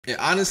It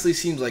honestly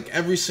seems like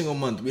every single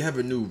month we have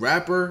a new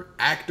rapper,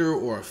 actor,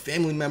 or a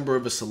family member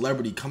of a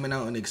celebrity coming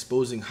out and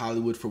exposing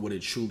Hollywood for what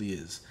it truly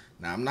is.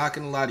 Now, I'm not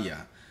gonna lie to y'all.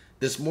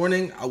 This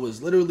morning, I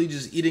was literally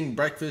just eating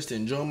breakfast,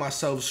 enjoying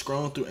myself,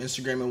 scrolling through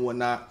Instagram and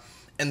whatnot,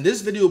 and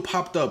this video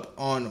popped up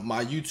on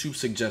my YouTube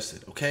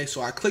suggested, okay?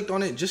 So I clicked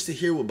on it just to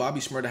hear what Bobby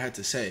Shmurda had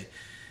to say.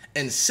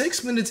 And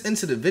 6 minutes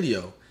into the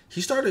video,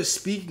 he started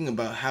speaking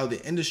about how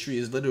the industry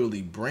is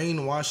literally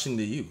brainwashing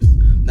the youth.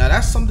 Now,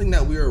 that's something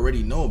that we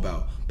already know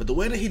about, but the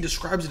way that he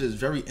describes it is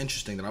very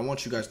interesting that I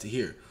want you guys to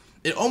hear.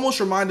 It almost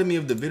reminded me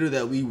of the video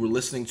that we were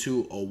listening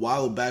to a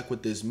while back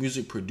with this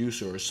music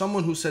producer or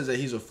someone who says that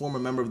he's a former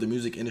member of the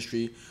music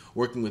industry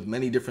working with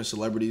many different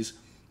celebrities.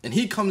 And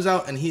he comes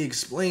out and he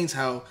explains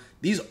how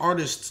these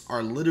artists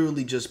are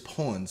literally just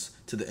pawns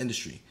to the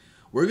industry.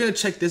 We're going to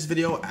check this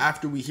video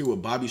after we hear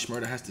what Bobby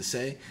Shmurda has to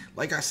say.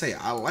 Like I say,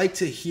 I like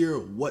to hear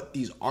what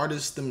these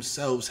artists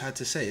themselves had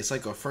to say. It's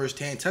like a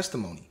first-hand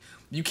testimony.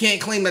 You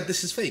can't claim that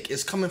this is fake.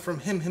 It's coming from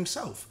him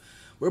himself.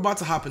 We're about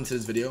to hop into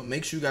this video.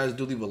 Make sure you guys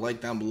do leave a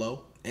like down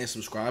below and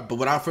subscribe. But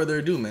without further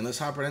ado, man, let's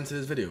hop right into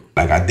this video.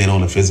 Like I did all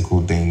the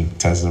physical thing.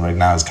 Testing right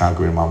now is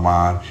conquering my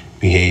mind,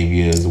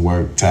 behaviors,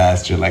 work,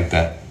 tasks, shit like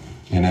that.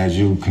 And as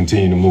you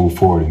continue to move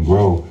forward and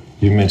grow,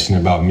 you mentioned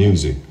about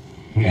music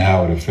and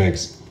how it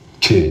affects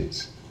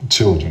kids,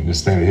 children, the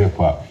state of hip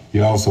hop.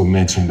 You also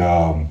mentioned,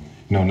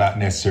 not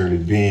necessarily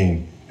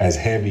being as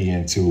heavy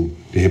into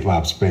the hip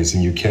hop space,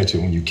 and you catch it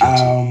when you catch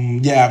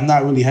it. Yeah, I'm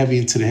not really heavy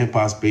into the hip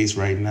hop space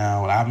right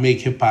now. I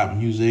make hip hop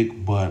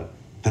music, but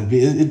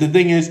the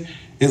thing is,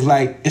 it's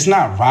like, it's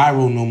not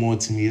viral no more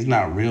to me. It's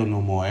not real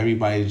no more.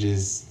 Everybody's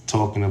just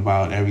talking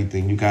about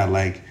everything. You got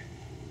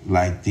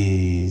like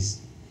these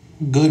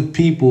good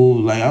people,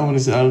 like I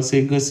would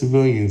say good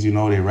civilians, you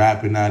know, they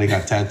rapping now, they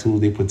got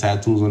tattoos, they put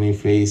tattoos on their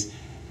face,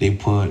 they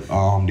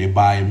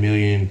buy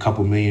a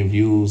couple million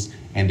views,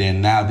 and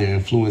then now they're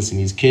influencing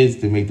these kids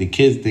to make the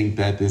kids think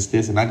that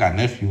this, and I got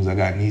nephews, I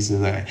got nieces.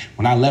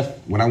 When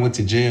I went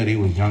to jail, they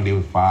was young, they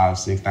were 5,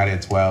 6, now they're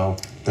 12,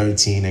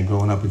 13, they're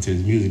growing up into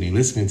this music, they're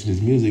listening to this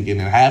music,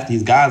 and then half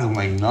these guys, I'm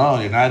like, no,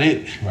 they're not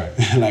it. Right.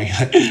 Like,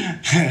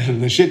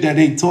 the shit that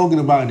they talking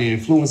about, they're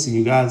influencing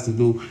you guys to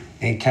do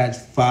and catch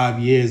 5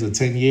 years or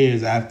 10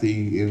 years after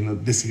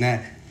this and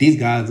that. These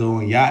guys are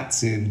on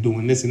yachts and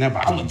doing this and that,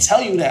 but I'm gonna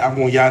tell you that I'm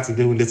on yachts and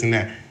doing this and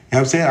that. You know what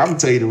I'm saying? I'm gonna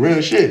tell you the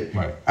real shit.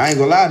 Right. I ain't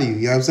gonna lie to you,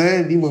 you know what I'm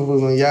saying? These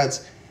motherfuckers on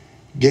yachts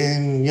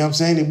getting, you know what I'm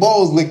saying, their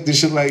balls licked and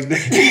shit like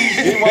that.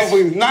 These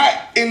motherfuckers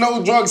not in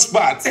no drug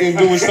spots and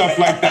doing stuff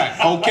like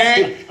that,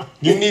 okay?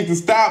 You need to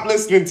stop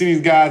listening to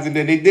these guys, and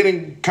then they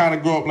didn't kind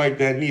of grow up like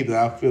that neither,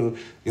 I feel. You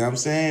know what I'm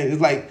saying?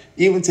 It's like,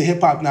 even to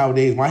hip-hop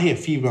nowadays, when I hear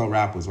female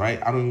rappers, right?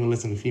 I don't even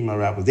listen to female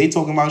rappers. They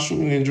talking about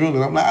shooting and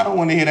drilling. I'm like, I don't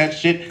want to hear that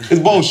shit. It's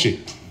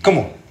bullshit. Come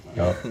on.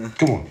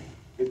 Come on.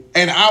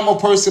 And I'm a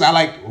person, I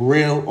like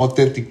real,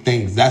 authentic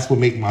things. That's what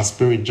makes my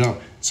spirit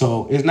jump.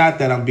 So it's not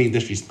that I'm being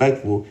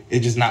disrespectful.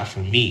 It's just not for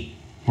me.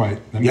 Right.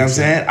 You know what I'm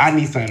saying? I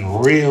need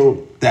something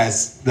real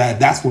that's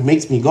what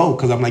makes me go.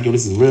 Because I'm like, yo,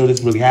 this is real.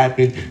 This really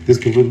happened. This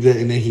could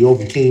really, and then he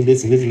overcame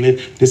this and this and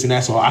this and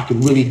that. So I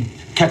could really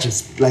catch a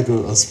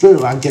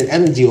spirit. I get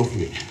energy off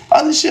of it.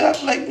 Other shit,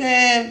 I'm like,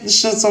 man, this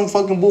shit's some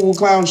fucking boo-boo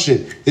clown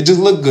shit. It just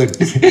look good.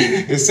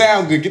 It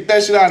sound good. Get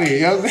that shit out of here.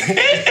 You know what I'm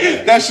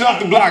saying? That shit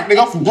off the block.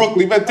 Nigga, I'm from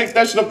Brooklyn. You better take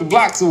that shit off the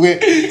block somewhere.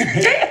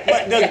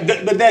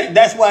 But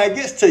that's why it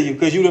gets to you,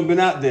 because you done been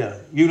out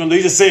there. You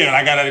just said,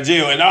 I got out of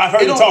jail, and I've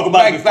heard you talk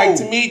about it before. Like,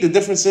 to me, the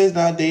difference is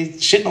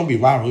nowadays, shit don't be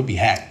viral, it be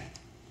hacked.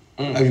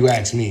 If you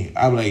ask me,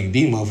 I'm like,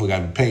 these motherfuckers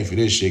gotta be paying for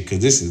this shit, because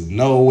this is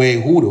no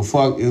way who the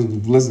fuck is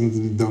listening to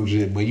this dumb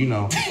shit. But you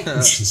know,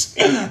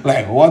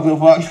 like, what the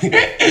fuck?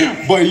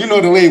 But you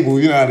know the label,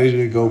 you know how this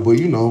shit go. But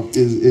you know,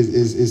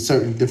 is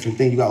certain different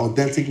things. You got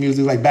authentic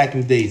music, like back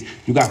in the days.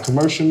 You got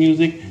commercial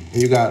music, and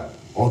you got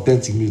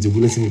authentic music. We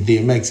listen to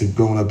DMX and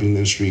growing up in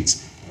the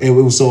streets. And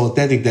it was so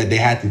authentic that they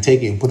had to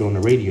take it and put it on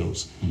the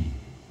radios.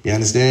 You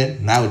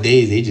understand?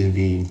 Nowadays, they just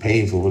be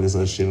paying for all this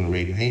other shit on the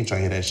radio. They ain't trying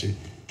to hear that shit.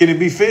 Can it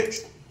be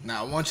fixed?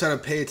 Now, I want y'all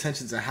to pay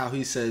attention to how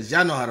he says,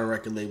 y'all know how the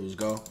record labels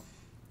go.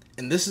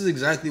 And this is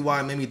exactly why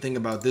it made me think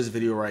about this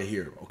video right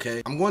here,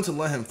 okay? I'm going to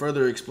let him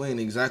further explain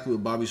exactly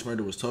what Bobby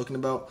Shmurda was talking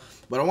about,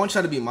 but I want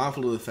y'all to be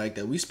mindful of the fact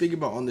that we speak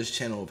about on this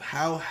channel of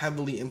how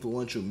heavily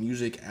influential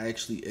music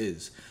actually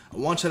is. I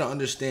want y'all to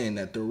understand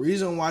that the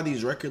reason why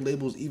these record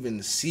labels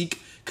even seek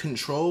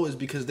control is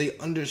because they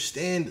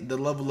understand the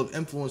level of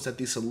influence that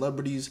these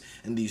celebrities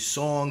and these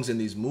songs and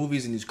these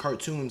movies and these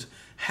cartoons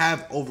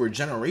have over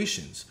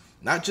generations.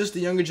 Not just the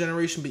younger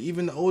generation, but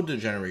even the older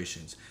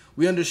generations.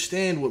 We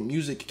understand what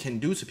music can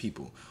do to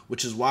people,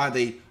 which is why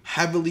they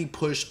heavily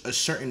push a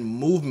certain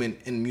movement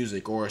in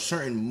music or a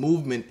certain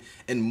movement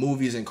in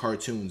movies and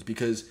cartoons,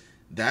 because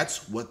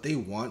that's what they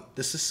want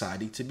the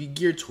society to be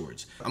geared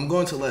towards. I'm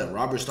going to let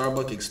Robert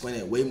Starbuck explain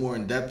it way more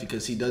in depth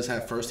because he does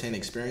have firsthand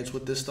experience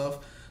with this stuff.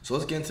 So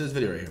let's get into this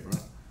video right here, bro.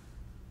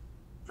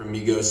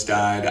 Migos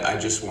died, I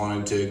just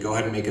wanted to go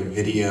ahead and make a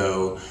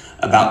video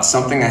about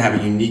something I have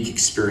a unique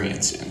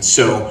experience in.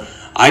 So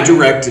I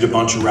directed a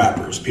bunch of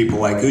rappers, people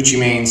like Gucci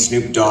Mane,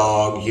 Snoop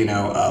Dogg,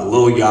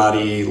 Lil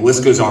Yachty, the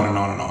list goes on and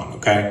on and on,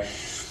 okay?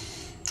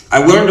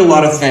 I learned a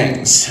lot of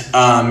things,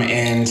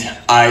 and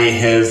I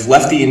have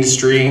left the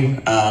industry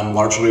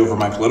largely over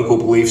my political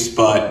beliefs,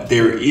 but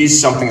there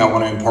is something I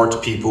want to impart to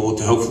people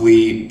to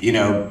hopefully,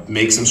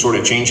 make some sort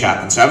of change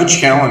happen. So I have a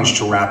challenge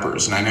to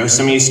rappers, and I know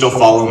some of you still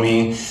follow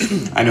me.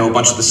 I know a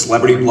bunch of the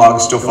celebrity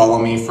blogs still follow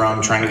me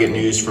from trying to get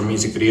news from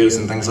music videos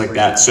and things like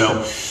that.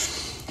 So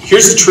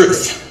here's the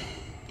truth.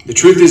 The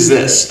truth is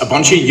this: a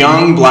bunch of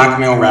young black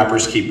male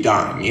rappers keep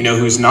dying. You know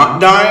who's not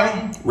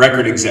dying?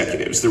 Record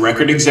executives. The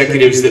record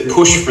executives that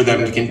push for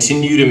them to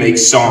continue to make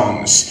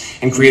songs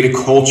and create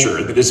a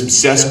culture that is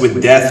obsessed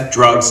with death,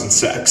 drugs, and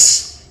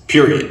sex.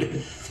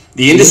 Period.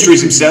 The industry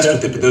is obsessed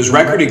with it, but those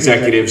record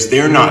executives,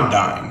 they're not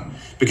dying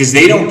because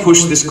they don't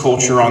push this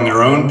culture on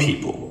their own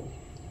people,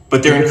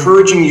 but they're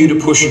encouraging you to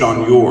push it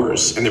on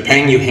yours, and they're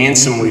paying you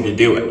handsomely to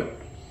do it.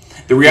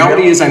 The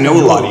reality is, I know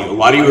a lot of you. A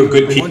lot of you are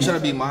good people. I want you to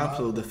be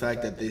mindful of the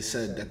fact that they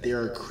said that they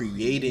are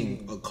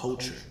creating a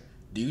culture.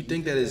 Do you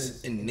think that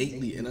it's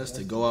innately in us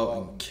to go out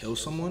and kill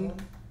someone?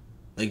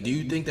 Like, do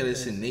you think that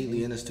it's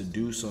innately in us to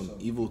do some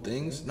evil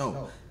things?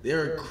 No,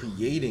 they're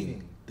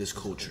creating this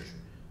culture.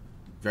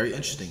 Very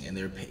interesting, and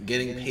they're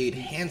getting paid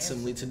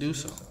handsomely to do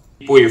so.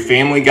 Boy, your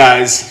family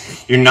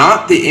guys, you're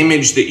not the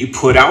image that you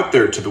put out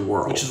there to the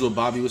world. Which is what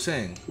Bobby was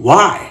saying.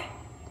 Why?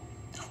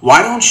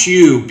 Why don't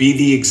you be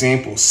the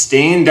example?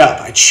 Stand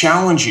up. I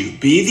challenge you.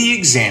 Be the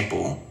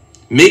example.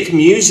 Make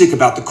music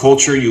about the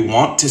culture you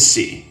want to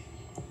see.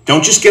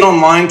 Don't just get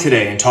online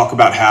today and talk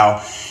about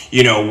how,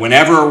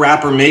 whenever a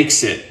rapper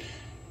makes it,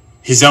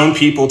 his own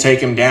people take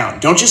him down.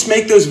 Don't just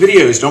make those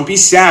videos. Don't be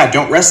sad.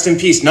 Don't rest in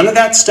peace. None of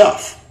that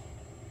stuff.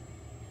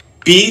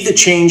 Be the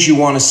change you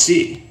want to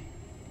see.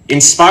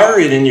 Inspire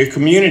it in your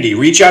community.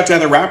 Reach out to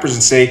other rappers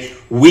and say,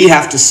 we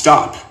have to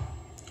stop.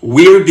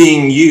 We're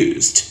being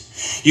used.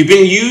 You've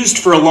been used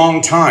for a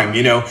long time.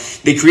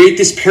 They create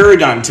this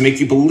paradigm to make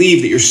you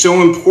believe that you're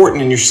so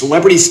important and your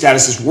celebrity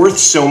status is worth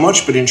so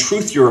much, but in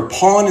truth, you're a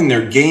pawn in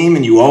their game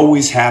and you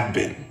always have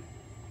been.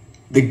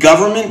 The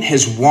government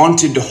has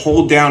wanted to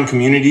hold down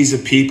communities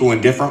of people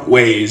in different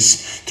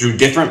ways through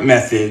different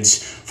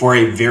methods for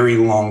a very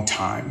long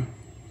time.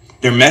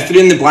 Their method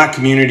in the black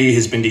community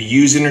has been to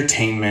use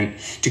entertainment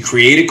to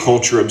create a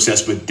culture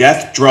obsessed with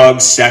death,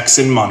 drugs, sex,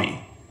 and money,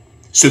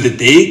 so that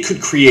they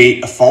could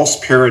create a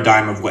false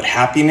paradigm of what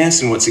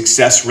happiness and what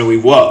success really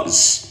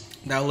was.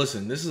 Now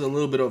listen, this is a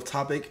little bit off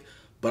topic,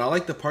 but I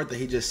like the part that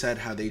he just said,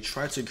 how they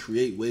try to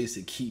create ways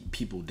to keep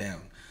people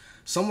down.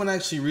 Someone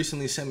actually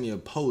recently sent me a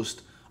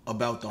post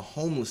about the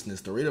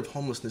rate of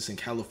homelessness in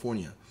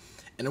California.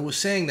 And it was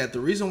saying that the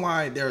reason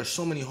why there are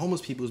so many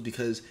homeless people is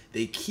because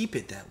they keep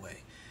it that way.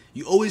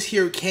 You always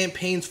hear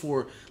campaigns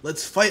for,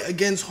 let's fight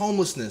against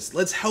homelessness,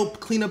 let's help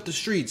clean up the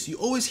streets. You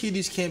always hear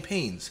these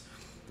campaigns.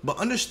 But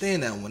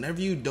understand that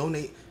whenever you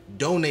donate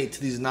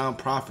to these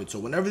nonprofits, or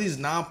whenever these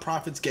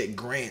nonprofits get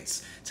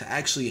grants to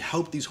actually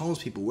help these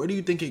homeless people, where do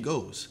you think it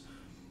goes?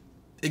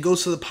 It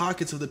goes to the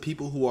pockets of the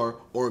people who are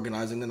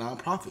organizing the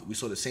nonprofit. We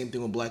saw the same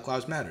thing with Black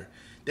Lives Matter.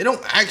 They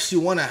don't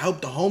actually want to help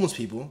the homeless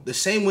people the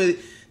same way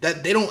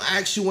that they don't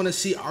actually want to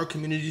see our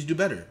communities do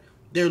better.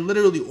 They're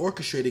literally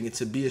orchestrating it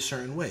to be a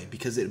certain way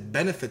because it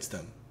benefits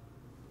them.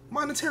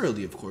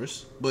 Monetarily, of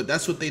course, but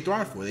that's what they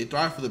thrive for. They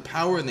thrive for the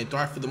power and they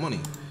thrive for the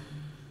money.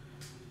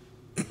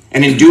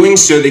 And in doing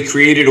so, they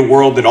created a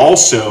world that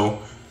also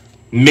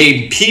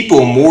made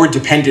people more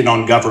dependent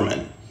on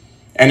government,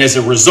 and as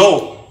a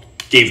result,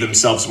 gave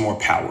themselves more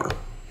power.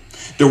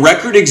 The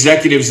record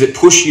executives that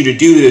push you to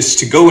do this,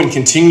 to go and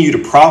continue to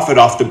profit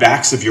off the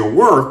backs of your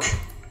work,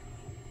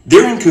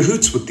 they're in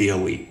cahoots with the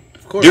elite.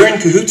 They're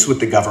in cahoots with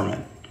the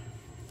government.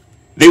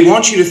 They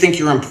want you to think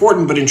you're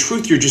important, but in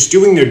truth, you're just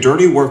doing their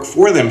dirty work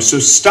for them, so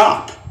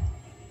stop.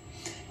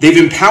 They've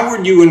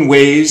empowered you in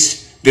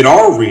ways that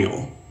are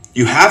real.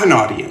 You have an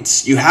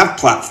audience, you have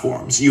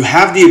platforms, you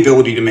have the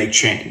ability to make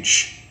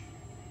change.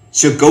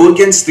 So go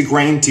against the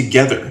grain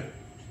together.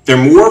 They're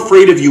more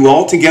afraid of you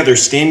all together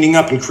standing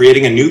up and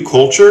creating a new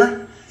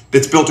culture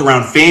that's built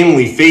around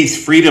family,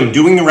 faith, freedom,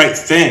 doing the right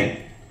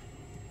thing.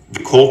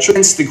 The culture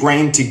against the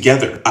grain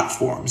together.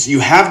 Platforms, you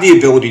have the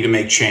ability to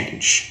make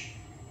change.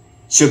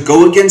 So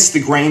go against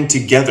the grain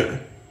together.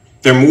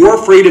 They're more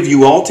afraid of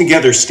you all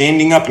together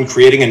standing up and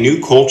creating a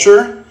new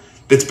culture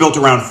that's built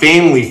around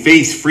family,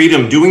 faith,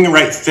 freedom, doing the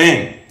right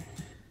thing.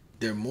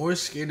 They're more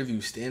scared of you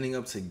standing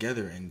up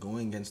together and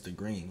going against the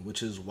grain,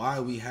 which is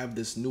why we have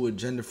this new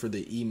agenda for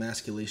the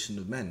emasculation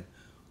of men.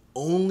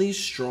 Only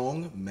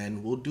strong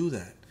men will do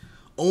that.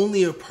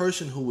 Only a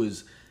person who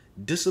is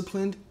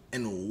disciplined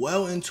and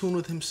well in tune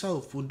with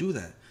himself will do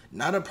that.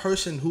 Not a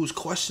person who's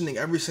questioning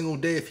every single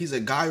day if he's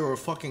a guy or a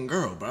fucking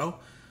girl, bro.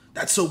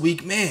 That's a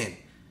weak man.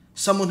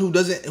 Someone who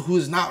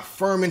is not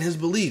firm in his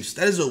beliefs.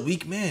 That is a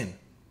weak man.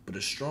 But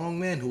a strong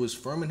man who is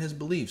firm in his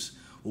beliefs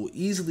will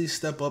easily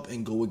step up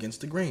and go against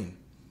the grain.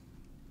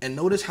 And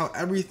notice how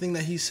everything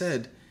that he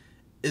said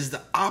is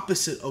the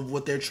opposite of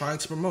what they're trying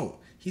to promote.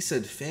 He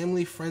said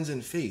family, friends,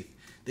 and faith.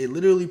 They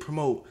literally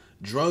promote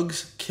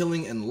drugs,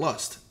 killing, and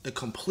lust. The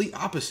complete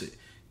opposite.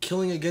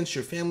 Killing against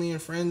your family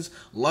and friends,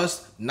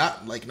 lust,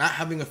 not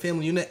having a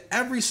family unit.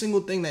 Every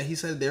single thing that he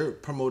said, they're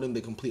promoting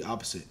the complete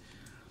opposite.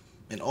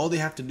 And all they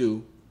have to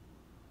do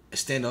is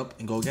stand up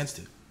and go against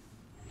it.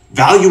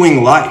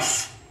 Valuing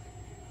life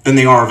than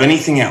they are of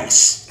anything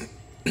else.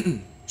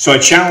 So I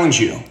challenge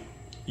you,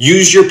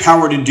 use your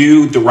power to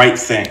do the right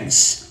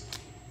things.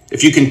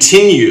 If you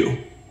continue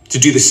to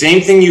do the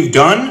same thing you've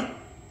done,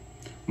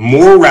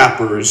 more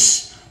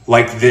rappers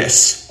like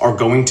this are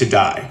going to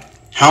die.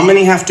 How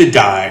many have to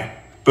die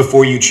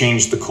before you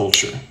change the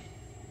culture?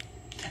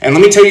 And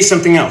let me tell you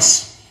something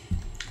else.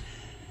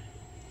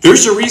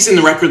 There's a reason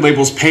the record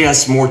labels pay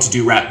us more to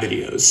do rap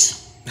videos.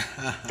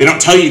 They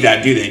don't tell you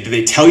that, do they? Do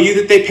they tell you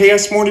that they pay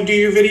us more to do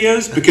your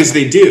videos? Because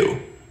they do.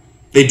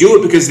 They do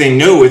it because they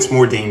know it's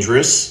more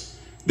dangerous.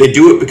 They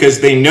do it because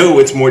they know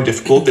it's more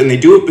difficult. And they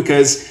do it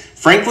because,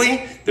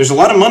 frankly, there's a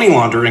lot of money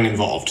laundering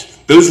involved.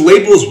 Those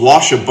labels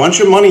wash a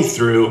bunch of money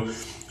through.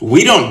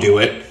 We don't do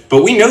it,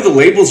 but we know the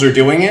labels are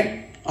doing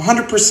it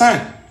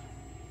 100%.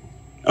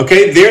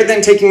 Okay, they're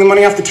then taking the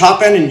money off the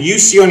top end, and you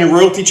see on your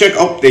royalty check,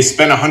 oh, they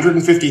spent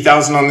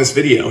 $150,000 on this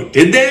video.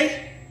 Did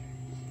they?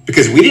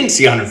 Because we didn't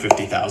see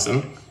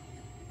 $150,000.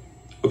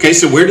 Okay,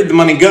 so where did the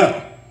money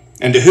go?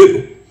 And to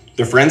who?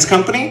 Their friend's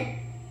company?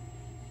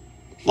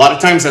 A lot of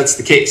times that's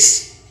the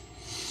case.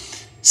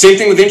 Same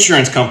thing with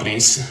insurance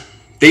companies.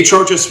 They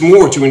charge us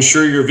more to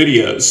insure your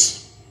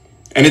videos.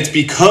 And it's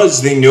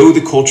because they know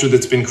the culture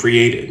that's been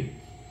created.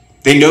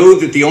 They know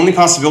that the only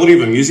possibility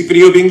of a music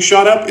video being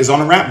shot up is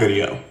on a rap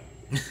video.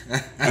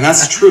 And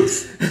that's the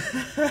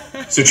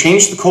truth. So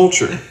change the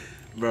culture.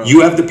 Bro.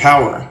 You have the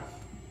power.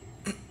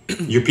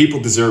 Your people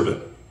deserve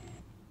it.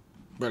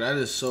 Bro, that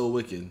is so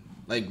wicked.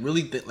 Like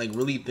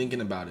really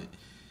thinking about it.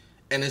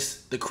 And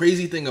it's the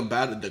crazy thing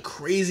about it. The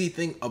crazy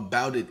thing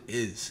about it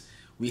is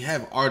we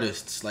have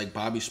artists like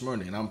Bobby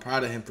Shmurda, and I'm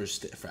proud of him for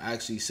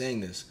actually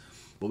saying this.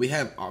 But we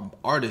have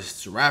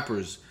artists,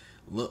 rappers,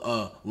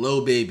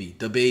 Lil Baby,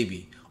 Da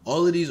Baby,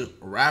 all of these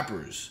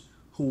rappers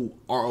who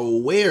are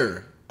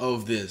aware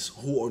of this,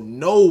 who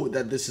know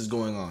that this is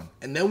going on.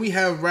 And then we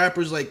have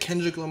rappers like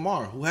Kendrick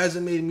Lamar, who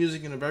hasn't made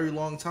music in a very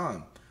long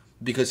time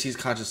because he's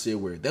consciously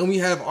aware. Then we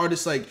have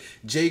artists like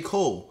J.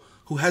 Cole,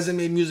 who hasn't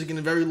made music in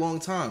a very long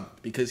time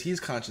because he's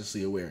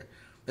consciously aware.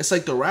 It's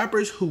like the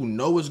rappers who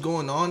know what's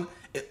going on,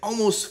 it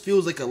almost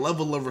feels like a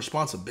level of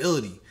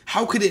responsibility.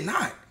 How could it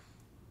not?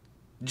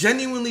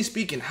 Genuinely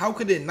speaking, how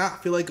could it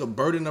not feel like a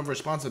burden of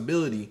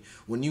responsibility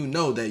when you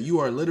know that you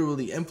are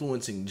literally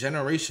influencing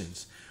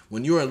generations,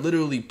 when you are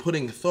literally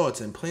putting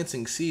thoughts and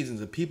planting seeds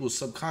into people's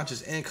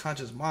subconscious and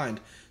conscious mind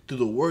through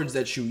the words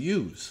that you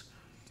use?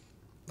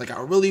 Like,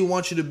 I really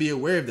want you to be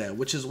aware of that,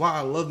 which is why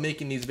I love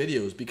making these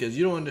videos, because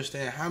you don't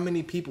understand how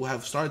many people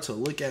have started to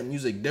look at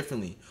music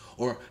differently,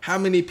 or how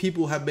many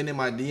people have been in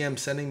my DM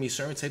sending me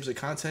certain types of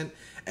content,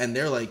 and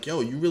they're like,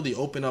 yo, you really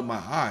open up my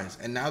eyes,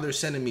 and now they're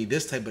sending me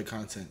this type of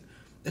content.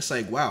 It's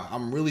like, wow,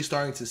 I'm really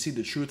starting to see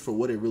the truth for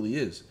what it really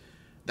is.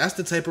 That's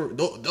the type of,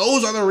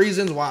 those are the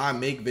reasons why I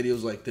make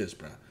videos like this,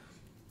 bro.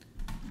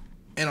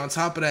 And on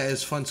top of that,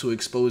 it's fun to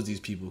expose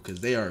these people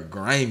because they are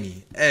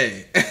grimy.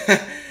 Hey,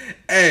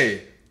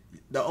 hey,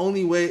 the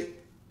only way,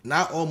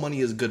 not all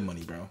money is good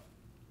money, bro.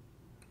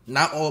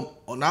 Not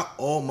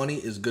all money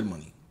is good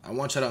money. I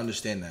want y'all to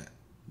understand that.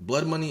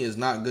 Blood money is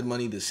not good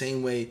money. The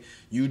same way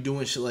you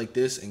doing shit like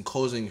this and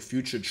causing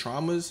future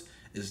traumas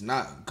is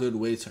not a good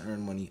way to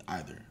earn money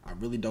either. I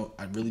really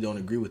don't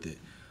agree with it.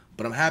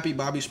 But I'm happy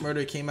Bobby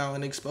Shmurda came out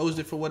and exposed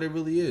it for what it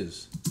really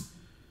is.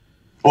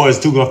 Or it's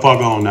too far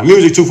gone now.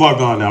 Music too far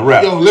gone now.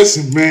 Rap. Yo,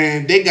 listen,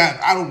 man. They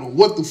got, I don't know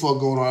what the fuck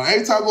going on.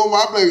 Every time I go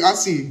on, I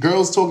see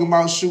girls talking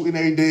about shooting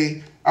every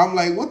day. I'm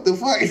like, what the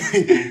fuck?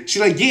 She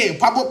like, yeah,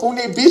 pop up on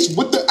that bitch.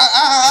 What the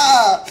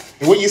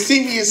And when you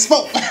see me in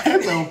smoke,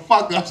 the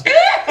fuck up.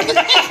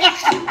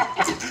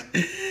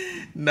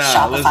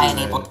 Nah, listen,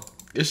 man.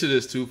 This shit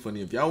is too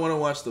funny. If y'all want to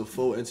watch the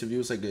full interview,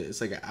 it's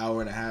like an hour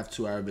and a half,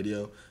 2 hour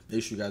video.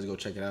 Make sure you guys go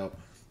check it out.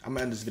 I'm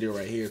gonna end this video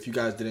right here. If you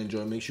guys did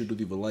enjoy, make sure to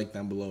leave a like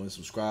down below and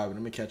subscribe. And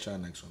I'm gonna catch y'all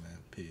next one, man.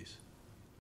 Peace.